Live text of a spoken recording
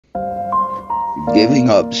Giving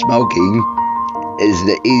up smoking is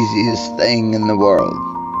the easiest thing in the world.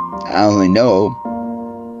 I only know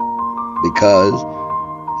because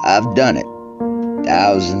I've done it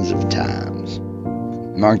thousands of times.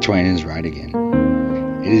 Mark Twain is right again.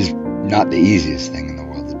 It is not the easiest thing in the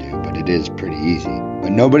world to do, but it is pretty easy. But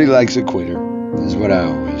nobody likes a quitter, is what I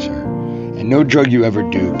always heard. And no drug you ever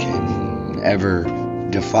do can ever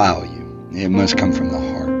defile you. It must come from the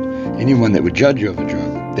heart. Anyone that would judge you of a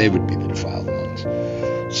drug, they would be the defiled ones.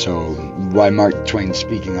 So why Mark Twain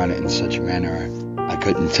speaking on it in such a manner, I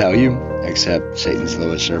couldn't tell you, except Satan's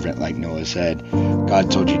lowest servant, like Noah said. God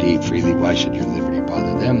told you to eat freely, why should your liberty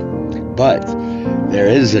bother them? But there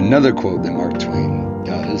is another quote that Mark Twain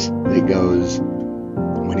does that goes,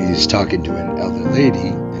 when he's talking to an elder lady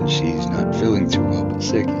and she's not feeling too well but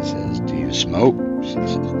sick, he says, do you smoke? She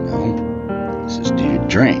says, no. He says, do you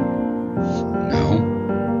drink? She says,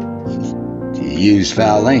 no. He says, do you use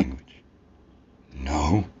foul language?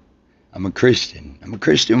 No. I'm a Christian. I'm a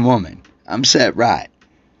Christian woman. I'm set right.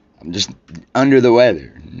 I'm just under the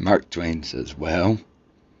weather. And Mark Twain says, well,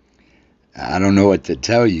 I don't know what to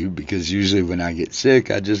tell you, because usually when I get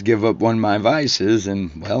sick, I just give up one of my vices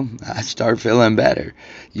and, well, I start feeling better.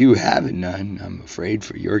 You haven't none. I'm afraid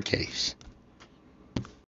for your case.